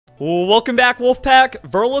Welcome back, Wolfpack.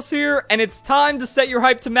 Verlis here, and it's time to set your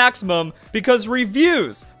hype to maximum because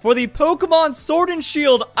reviews for the Pokemon Sword and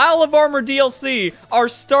Shield Isle of Armor DLC are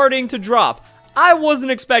starting to drop. I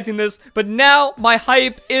wasn't expecting this, but now my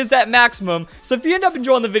hype is at maximum. So if you end up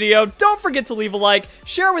enjoying the video, don't forget to leave a like,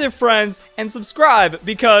 share with your friends, and subscribe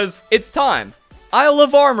because it's time. Isle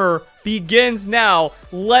of Armor begins now.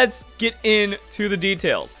 Let's get into the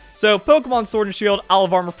details. So, Pokemon Sword and Shield Isle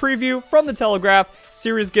of Armor preview from the Telegraph.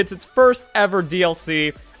 Series gets its first ever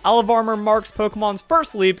DLC. Isle of Armor marks Pokemon's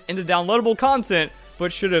first leap into downloadable content,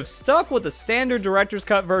 but should have stuck with the standard Director's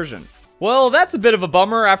Cut version. Well, that's a bit of a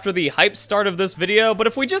bummer after the hype start of this video, but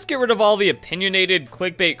if we just get rid of all the opinionated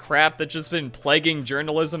clickbait crap that's just been plaguing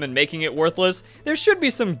journalism and making it worthless, there should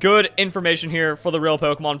be some good information here for the real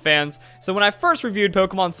Pokemon fans. So when I first reviewed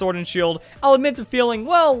Pokemon Sword and Shield, I'll admit to feeling,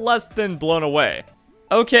 well, less than blown away.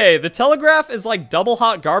 Okay, the Telegraph is like double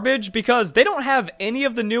hot garbage because they don't have any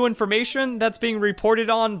of the new information that's being reported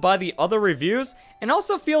on by the other reviews, and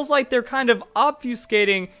also feels like they're kind of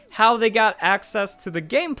obfuscating how they got access to the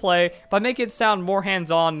gameplay by making it sound more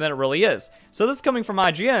hands-on than it really is. So this coming from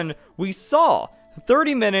IGN, we saw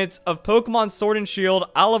 30 minutes of Pokemon Sword and Shield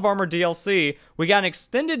Isle of Armor DLC. We got an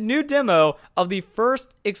extended new demo of the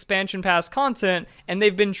first expansion pass content, and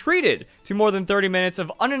they've been treated to more than 30 minutes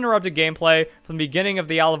of uninterrupted gameplay from the beginning of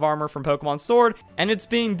the Isle of Armor from Pokemon Sword, and it's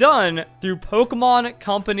being done through Pokemon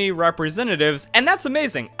Company representatives, and that's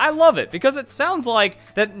amazing. I love it, because it sounds like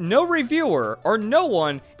that no reviewer or no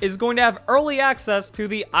one is going to have early access to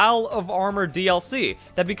the Isle of Armor DLC.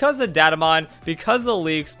 That because of data mine, because of the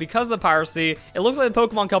leaks, because of the piracy, it looks like the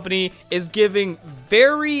Pokemon Company is giving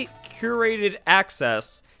very curated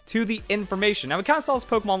access to the information. Now, we kind of saw this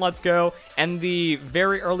Pokemon Let's Go and the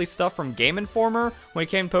very early stuff from Game Informer when it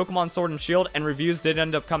came to Pokemon Sword and Shield, and reviews did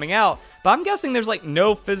end up coming out, but I'm guessing there's like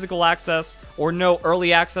no physical access or no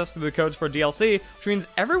early access to the codes for DLC, which means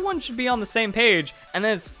everyone should be on the same page, and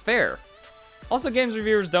then it's fair. Also, games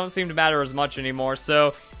reviewers don't seem to matter as much anymore,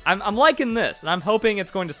 so I'm liking this, and I'm hoping it's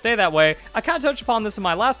going to stay that way. I kind of touched upon this in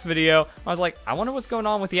my last video. I was like, I wonder what's going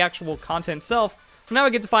on with the actual content itself. Now I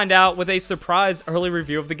get to find out with a surprise early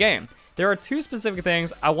review of the game. There are two specific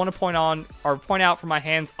things I want to point out from my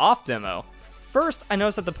hands-off demo. First, I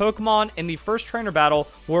noticed that the Pokemon in the first trainer battle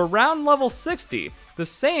were around level 60, the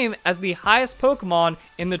same as the highest Pokemon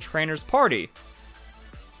in the trainer's party.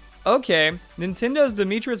 Okay, Nintendo's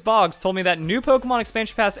Demetrius Boggs told me that new Pokemon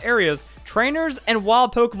Expansion Pass areas, trainers, and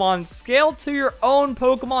wild Pokemon scale to your own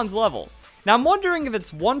Pokemon's levels. Now, I'm wondering if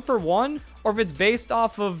it's 1-for-1 or if it's based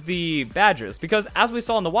off of the badges, because as we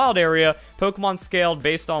saw in the wild area, Pokemon scaled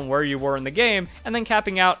based on where you were in the game, and then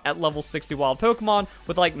capping out at level 60 wild Pokemon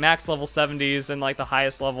with like max level 70s and like the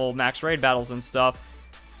highest level max raid battles and stuff.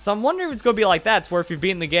 So I'm wondering if it's going to be like that, to where if you've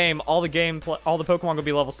beaten the game, all the Pokemon will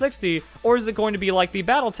be level 60, or is it going to be like the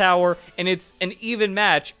Battle Tower, and it's an even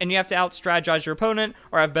match, and you have to out-strategize your opponent,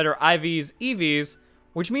 or have better IVs, EVs,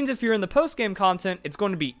 which means if you're in the post-game content, it's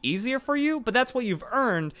going to be easier for you, but that's what you've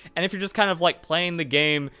earned, and if you're just kind of like playing the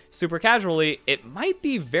game super casually, it might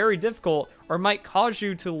be very difficult, or might cause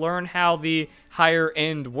you to learn how the higher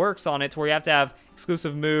end works on it, to where you have to have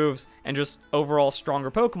exclusive moves and just overall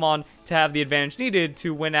stronger Pokemon to have the advantage needed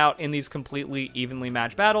to win out in these completely evenly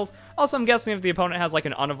matched battles. Also, I'm guessing if the opponent has like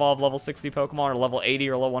an unevolved level 60 Pokemon or level 80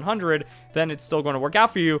 or level 100, then it's still going to work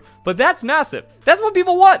out for you, but that's massive. That's what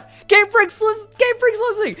people want. Game Freak's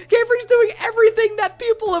listening. Game Freak's doing everything that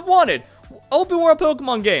people have wanted. Open world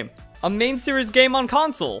Pokemon game. A main series game on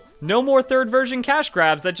console. No more third version cash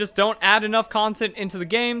grabs that just don't add enough content into the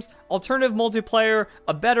games. Alternative multiplayer,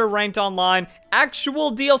 a better ranked online,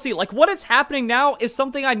 actual DLC. Like, what is happening now is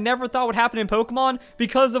something I never thought would happen in Pokemon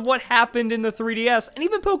because of what happened in the 3DS. And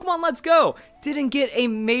even Pokemon Let's Go didn't get a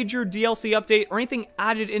major DLC update or anything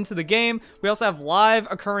added into the game. We also have live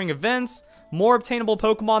occurring events, more obtainable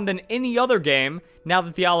Pokemon than any other game now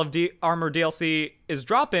that the Isle of Armor DLC is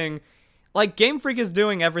dropping. Like, Game Freak is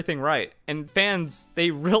doing everything right, and fans,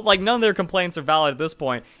 like, none of their complaints are valid at this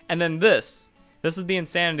point. And then this is the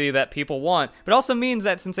insanity that people want, but it also means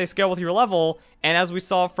that since they scale with your level, and as we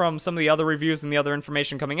saw from some of the other reviews and the other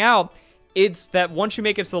information coming out, it's that once you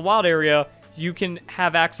make it to the wild area, you can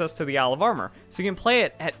have access to the Isle of Armor. So you can play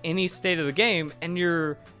it at any state of the game, and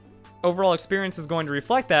your overall experience is going to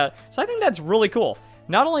reflect that. So I think that's really cool.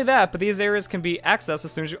 Not only that, but these areas can be accessed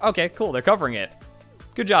as soon as you... Okay, cool, they're covering it.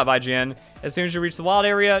 Good job, IGN. As soon as you reach the wild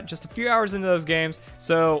area, just a few hours into those games,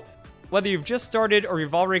 so whether you've just started or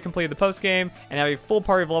you've already completed the post-game and have a full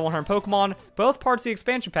party of level 100 Pokemon, both parts of the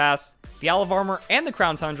expansion pass, the Isle of Armor and the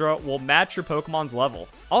Crown Tundra, will match your Pokemon's level.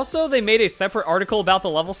 Also, they made a separate article about the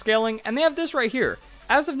level scaling, and they have this right here.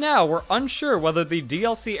 as of now, we're unsure whether the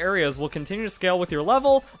DLC areas will continue to scale with your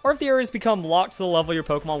level, or if the areas become locked to the level your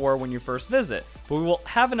Pokemon were when you first visit. But we will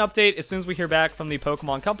have an update as soon as we hear back from the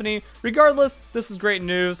Pokemon Company. Regardless, this is great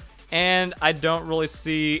news, and I don't really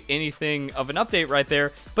see anything of an update right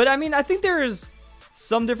there. But I mean, I think there is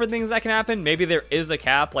some different things that can happen. Maybe there is a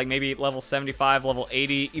cap, like maybe level 75, level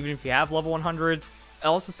 80, even if you have level 100s. It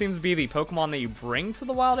also seems to be the Pokemon that you bring to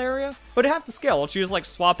the wild area. But it have to scale. Don't you just like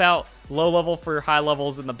swap out low level for your high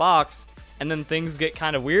levels in the box, and then things get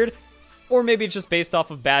kind of weird? Or maybe it's just based off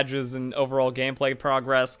of badges and overall gameplay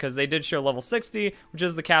progress, because they did show level 60, which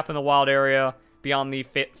is the cap in the wild area, beyond the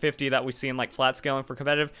 50 that we see in like flat scaling for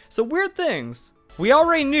competitive. So weird things. We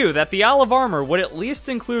already knew that the Isle of Armor would at least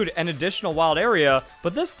include an additional wild area,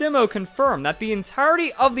 but this demo confirmed that the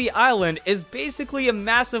entirety of the island is basically a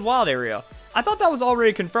massive wild area. I thought that was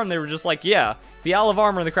already confirmed. They were just like, yeah, the Isle of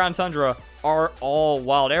Armor and the Crown Tundra are all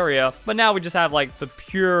wild area, but now we just have like the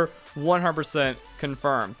pure 100%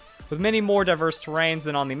 confirmed. With many more diverse terrains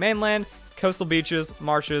than on the mainland, coastal beaches,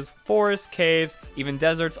 marshes, forests, caves, even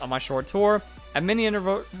deserts on my short tour. At many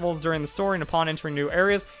intervals during the story and upon entering new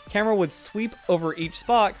areas, camera would sweep over each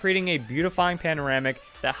spot, creating a beautifying panoramic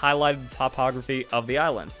that highlighted the topography of the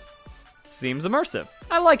island. Seems immersive.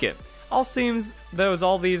 I like it. All seems though as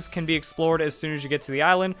all these can be explored as soon as you get to the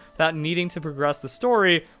island without needing to progress the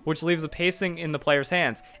story, which leaves the pacing in the player's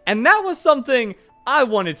hands. And that was something I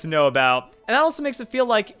wanted to know about. And that also makes it feel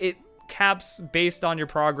like it caps based on your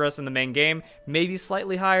progress in the main game, maybe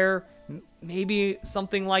slightly higher, maybe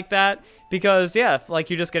something like that. Because yeah, if like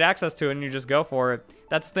you just get access to it and you just go for it,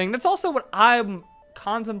 that's the thing. That's also what I'm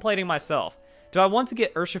contemplating myself. Do I want to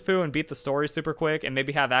get Urshifu and beat the story super quick and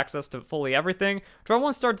maybe have access to fully everything? Do I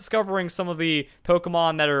want to start discovering some of the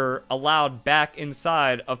Pokemon that are allowed back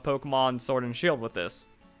inside of Pokemon Sword and Shield with this?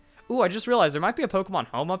 Ooh, I just realized there might be a Pokemon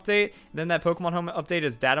Home update. Then that Pokemon Home update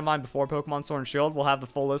is data mined before Pokemon Sword and Shield. We'll have the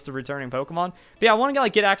full list of returning Pokemon. But yeah, I want to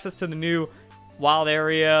like get access to the new wild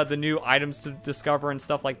area, the new items to discover and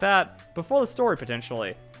stuff like that before the story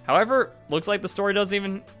potentially. However, looks like the story doesn't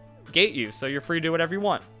even gate you, so you're free to do whatever you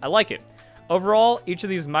want. I like it. Overall, each of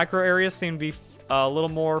these micro areas seem to be a little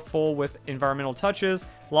more full with environmental touches,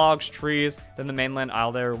 logs, trees, than the mainland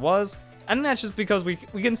isle there was. And that's just because we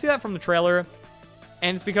can see that from the trailer.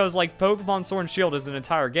 And it's because, like, Pokemon Sword and Shield is an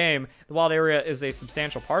entire game. The wild area is a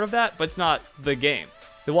substantial part of that, but it's not the game.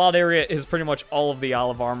 The wild area is pretty much all of the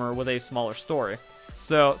Isle of Armor with a smaller story.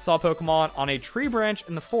 So, saw Pokemon on a tree branch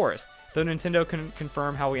in the forest, though Nintendo can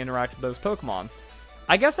confirm how we interact with those Pokemon.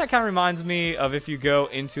 I guess that kind of reminds me of if you go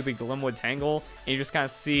into the Glimwood Tangle, and you just kind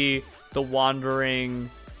of see the wandering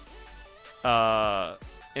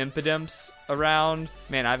Impidimps around.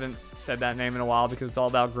 Man, I haven't said that name in a while because it's all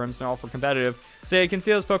about Grimmsnarl for competitive. So yeah, you can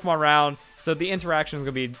see those Pokemon around, so the interaction is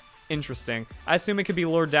going to be interesting. I assume it could be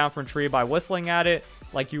lured down from a tree by whistling at it,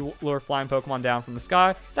 like you lure flying Pokemon down from the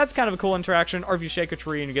sky. That's kind of a cool interaction. Or if you shake a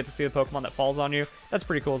tree and you get to see the Pokemon that falls on you, that's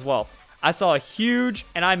pretty cool as well. I saw a huge,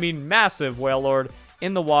 and I mean massive, Wailord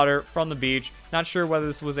in the water from the beach. Not sure whether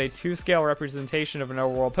this was a 2-scale representation of an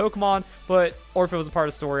overworld Pokemon, or if it was a part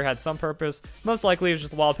of the story or had some purpose. Most likely it was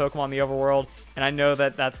just a wild Pokemon in the overworld, and I know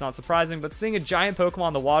that that's not surprising, but seeing a giant Pokemon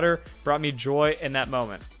in the water brought me joy in that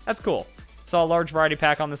moment. That's cool. Saw a large variety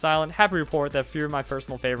pack on this island. Happy to report that a few of my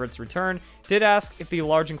personal favorites returned. Did ask if the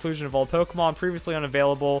large inclusion of old Pokemon previously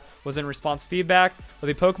unavailable was in response to feedback, but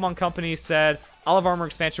the Pokemon Company said Isle of Armor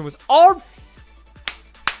expansion was all...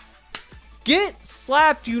 Get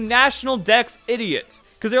slapped, you National Dex idiots.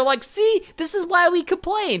 Because they're like, see, this is why we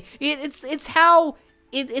complain. It's how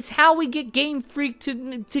we get Game Freak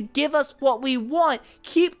to give us what we want.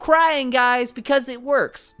 Keep crying, guys, because it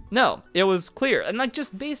works. No, it was clear. And like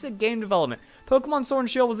just basic game development. Pokemon Sword and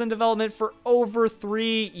Shield was in development for over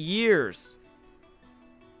 3 years.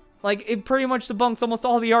 Like, it pretty much debunks almost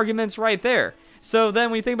all the arguments right there. So then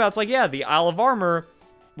when you think about it, it's like, yeah, the Isle of Armor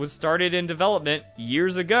was started in development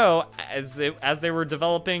years ago as they were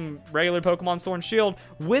developing regular Pokemon Sword and Shield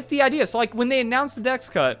with the idea. So like when they announced the Dex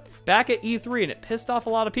Cut back at E3 and it pissed off a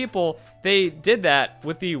lot of people, they did that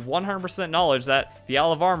with the 100% knowledge that the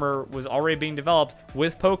Isle of Armor was already being developed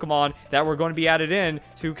with Pokemon that were going to be added in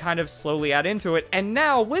to kind of slowly add into it. And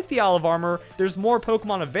now with the Isle of Armor, there's more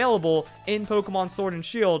Pokemon available in Pokemon Sword and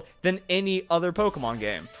Shield than any other Pokemon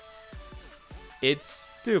game. It's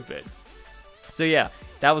stupid. So yeah,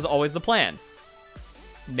 that was always the plan.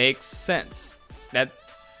 Makes sense. That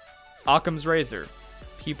Occam's razor.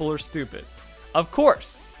 People are stupid. Of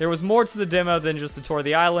course, there was more to the demo than just the tour of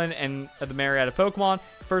the island and the myriad of Pokemon.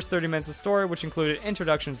 First 30 minutes of story, which included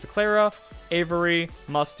introductions to Clara, Avery,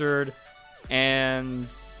 Mustard, and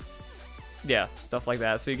yeah, stuff like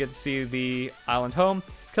that. So you get to see the island home.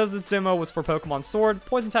 Because this demo was for Pokemon Sword,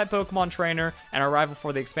 Poison-type Pokemon Trainer, and our rival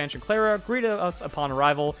for the expansion Clara greeted us upon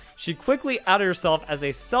arrival. She quickly outed herself as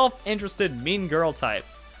a self-interested mean girl type.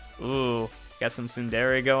 Ooh, got some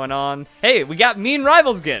tsundere going on. Hey, we got mean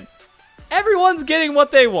rivals again. Everyone's getting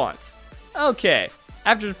what they want. Okay.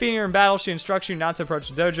 After defeating her in battle, she instructs you not to approach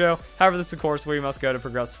the dojo. However, this is, of course, where you must go to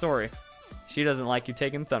progress the story. She doesn't like you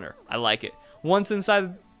taking Thunder. I like it. Once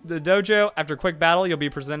inside the dojo, after a quick battle, you'll be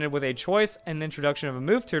presented with a choice and the introduction of a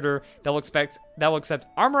move tutor that will accept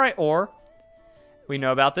Armorite ore, we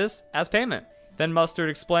know about this, as payment. Then Mustard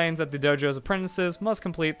explains that the dojo's apprentices must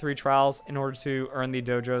complete 3 trials in order to earn the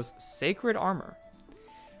dojo's sacred armor.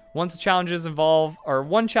 One challenge involves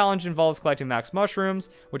collecting max mushrooms,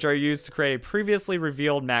 which are used to create a previously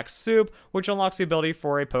revealed max soup, which unlocks the ability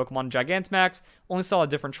for a Pokemon Gigantamax. Only saw a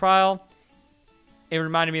different trial. It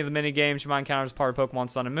reminded me of the mini-games you might encounter as part of Pokemon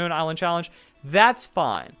Sun and Moon Island Challenge. That's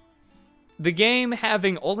fine. The game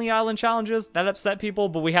having only island challenges, that upset people,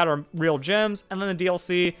 but we had our real gyms, and then the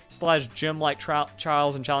DLC/gym-like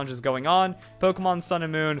trials and challenges going on. Pokemon Sun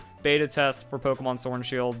and Moon beta test for Pokemon Sword and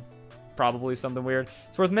Shield. Probably something weird.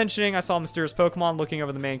 It's worth mentioning, I saw a mysterious Pokemon looking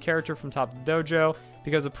over the main character from top of the dojo.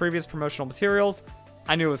 Because of previous promotional materials,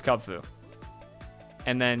 I knew it was Kubfu.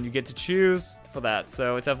 And then you get to choose for that.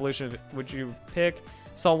 So it's evolution would you pick.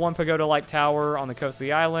 Saw one pagoda-like tower on the coast of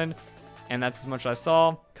the island, and that's as much as I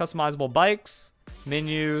saw. Customizable bikes,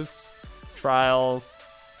 menus, trials.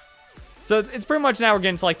 So it's pretty much now we're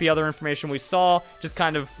getting to like the other information we saw, just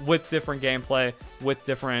kind of with different gameplay, with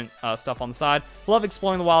different stuff on the side. Love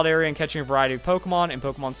exploring the wild area and catching a variety of Pokemon in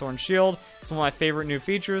Pokemon Sword and Shield. It's one of my favorite new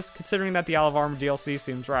features, considering that the Isle of Armor DLC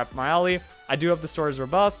seems right up my alley. I do hope the story is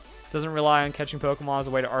robust. Doesn't rely on catching Pokemon as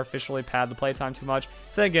a way to artificially pad the playtime too much.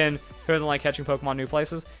 Then again, who doesn't like catching Pokemon new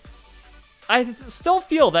places? I still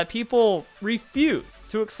feel that people refuse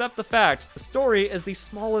to accept the fact the story is the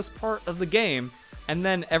smallest part of the game, and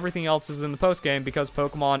then everything else is in the post-game because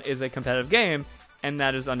Pokemon is a competitive game, and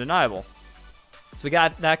that is undeniable. So we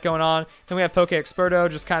got that going on. Then we have Poke Experto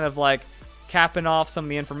just kind of like capping off some of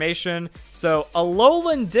the information. So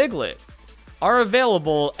Alolan Diglett are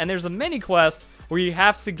available, and there's a mini quest where you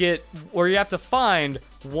have to find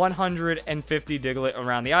 150 Diglett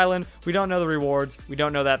around the island. We don't know the rewards. We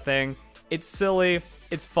don't know that thing. It's silly.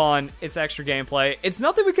 It's fun. It's extra gameplay. It's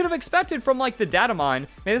nothing we could have expected from like the data mine.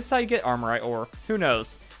 Maybe this is how you get Armorite ore. Who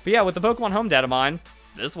knows? But yeah, with the Pokemon Home data mine,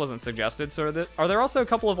 this wasn't suggested. So are there also a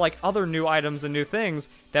couple of like other new items and new things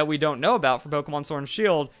that we don't know about for Pokemon Sword and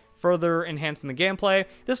Shield, further enhancing the gameplay?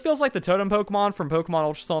 This feels like the Totem Pokemon from Pokemon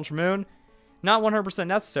Ultra Sun Ultra Moon. Not 100%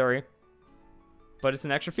 necessary, but it's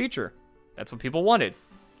an extra feature. That's what people wanted.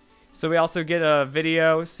 So we also get a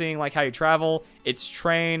video seeing like how you travel. It's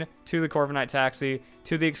train to the Corviknight taxi,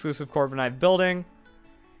 to the exclusive Corviknight building.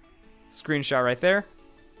 Screenshot right there.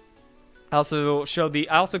 I also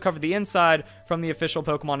covered the inside from the official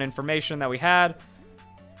Pokemon information that we had.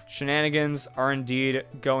 Shenanigans are indeed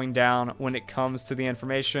going down when it comes to the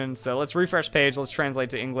information. So let's refresh page, let's translate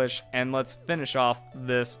to English, and let's finish off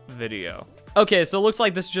this video. Okay, so it looks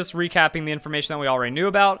like this is just recapping the information that we already knew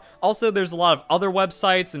about. Also, there's a lot of other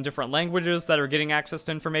websites in different languages that are getting access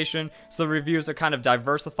to information, so the reviews are kind of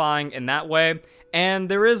diversifying in that way. And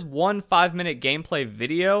there is one 5-minute gameplay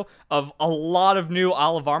video of a lot of new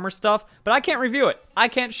Isle of Armor stuff, but I can't review it. I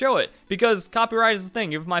can't show it, because copyright is the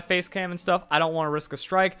thing. Even my face cam and stuff, I don't want to risk a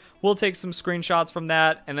strike. We'll take some screenshots from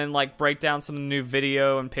that, and then like break down some new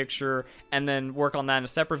video and picture, and then work on that in a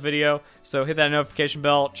separate video. So hit that notification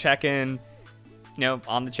bell, check in,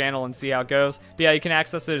 on the channel and see how it goes. But yeah, you can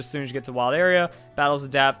access it as soon as you get to the wild area. Battles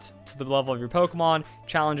adapt to the level of your Pokemon.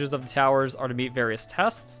 Challenges of the towers are to meet various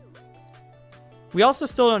tests. We also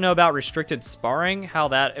still don't know about restricted sparring, how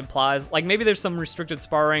that implies. Like, maybe there's some restricted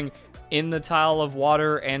sparring in the Tile of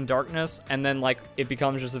Water and Darkness, and then, like, it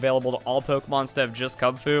becomes just available to all Pokemon instead of just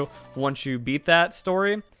Kubfu once you beat that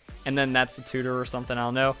story. And then that's the tutor or something, I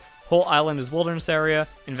don't know. Whole island is wilderness area,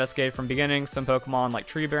 investigated from beginning. Some Pokemon like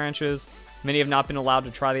tree branches. Many have not been allowed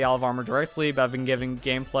to try the Isle of Armor directly, but have been given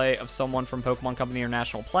gameplay of someone from Pokemon Company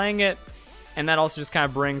International playing it. And that also just kind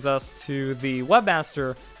of brings us to the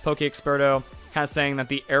webmaster, Poke Experto, kind of saying that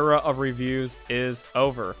the era of reviews is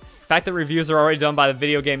over. The fact that reviews are already done by the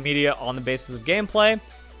video game media on the basis of gameplay,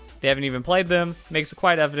 they haven't even played them, makes it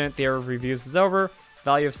quite evident the era of reviews is over.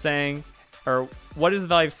 What is the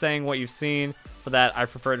value of saying what you've seen? For that, I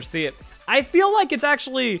prefer to see it. I feel like it's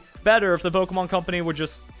actually better if the Pokemon Company would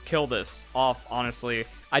just kill this off, honestly.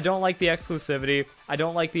 I don't like the exclusivity. I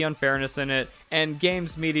don't like the unfairness in it. And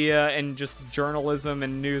games media and just journalism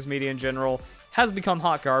and news media in general has become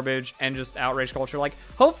hot garbage and just outrage culture. Like,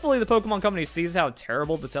 hopefully the Pokemon Company sees how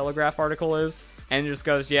terrible the Telegraph article is and just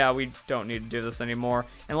goes, yeah, we don't need to do this anymore.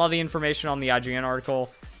 And a lot of the information on the IGN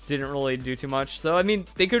article didn't really do too much. So, I mean,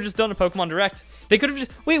 they could have just done a Pokemon Direct. They could have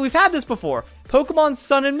just... Wait, we've had this before. Pokemon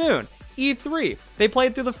Sun and Moon, E3. They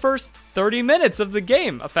played through the first 30 minutes of the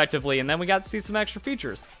game, effectively, and then we got to see some extra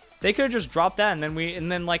features. They could have just dropped that,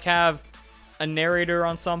 and then like, have a narrator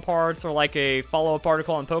on some parts, or like a follow-up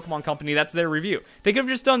article on Pokemon Company. That's their review. They could have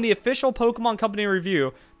just done the official Pokemon Company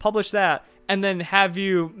review, publish that, and then have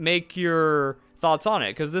you make your thoughts on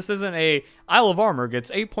it, because this isn't a Isle of Armor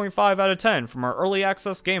gets 8.5 out of 10 from our early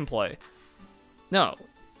access gameplay. No,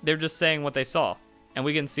 they're just saying what they saw, and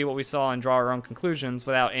we can see what we saw and draw our own conclusions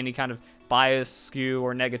without any kind of bias, skew,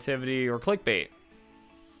 or negativity, or clickbait.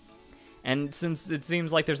 And since it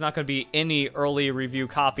seems like there's not going to be any early review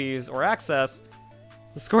copies or access,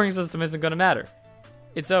 the scoring system isn't going to matter.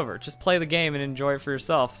 It's over. Just play the game and enjoy it for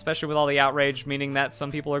yourself, especially with all the outrage, meaning that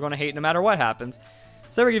some people are going to hate no matter what happens.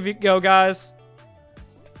 So there we go, guys.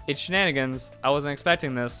 It's shenanigans. I wasn't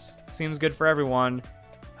expecting this. Seems good for everyone.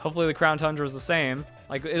 Hopefully the Crown Tundra is the same.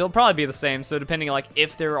 Like, it'll probably be the same, so depending on, like,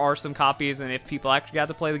 if there are some copies and if people actually got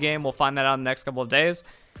to play the game, we'll find that out in the next couple of days.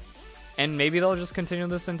 And maybe they'll just continue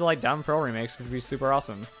this into, like, Diamond Pearl remakes, which would be super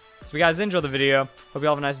awesome. So, you guys enjoy the video. Hope you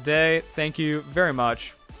all have a nice day. Thank you very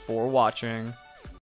much for watching.